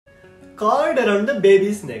Cord around the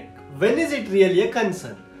baby's neck. When is it really a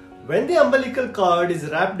concern? When the umbilical cord is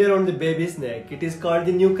wrapped around the baby's neck, it is called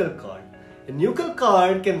the nuchal cord. A nuchal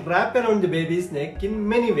cord can wrap around the baby's neck in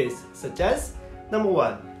many ways, such as number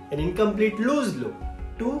 1, an incomplete loose loop,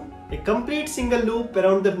 2, a complete single loop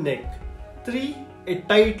around the neck, 3, a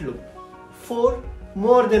tight loop, 4,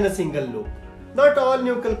 more than a single loop. Not all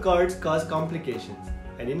nuchal cords cause complications.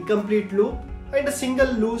 An incomplete loop and a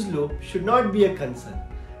single loose loop should not be a concern,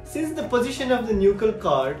 since the position of the nuchal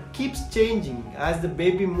cord keeps changing as the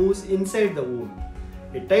baby moves inside the womb.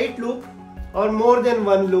 A tight loop or more than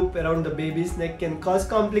one loop around the baby's neck can cause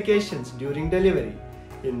complications during delivery.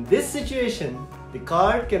 In this situation, the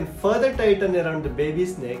cord can further tighten around the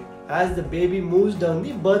baby's neck as the baby moves down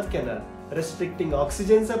the birth canal, restricting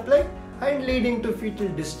oxygen supply and leading to fetal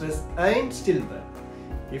distress and stillbirth.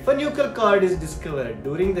 If a nuchal cord is discovered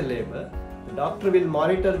during the labor, the doctor will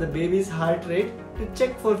monitor the baby's heart rate to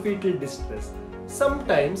check for fetal distress.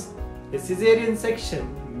 Sometimes, a caesarean section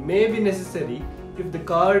may be necessary if the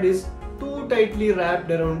cord is too tightly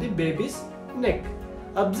wrapped around the baby's neck.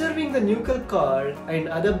 Observing the nuchal cord and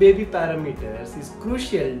other baby parameters is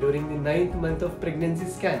crucial during the 9th month of pregnancy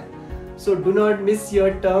scan. So do not miss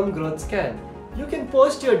your term growth scan. You can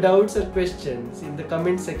post your doubts or questions in the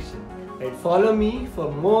comment section and follow me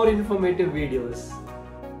for more informative videos.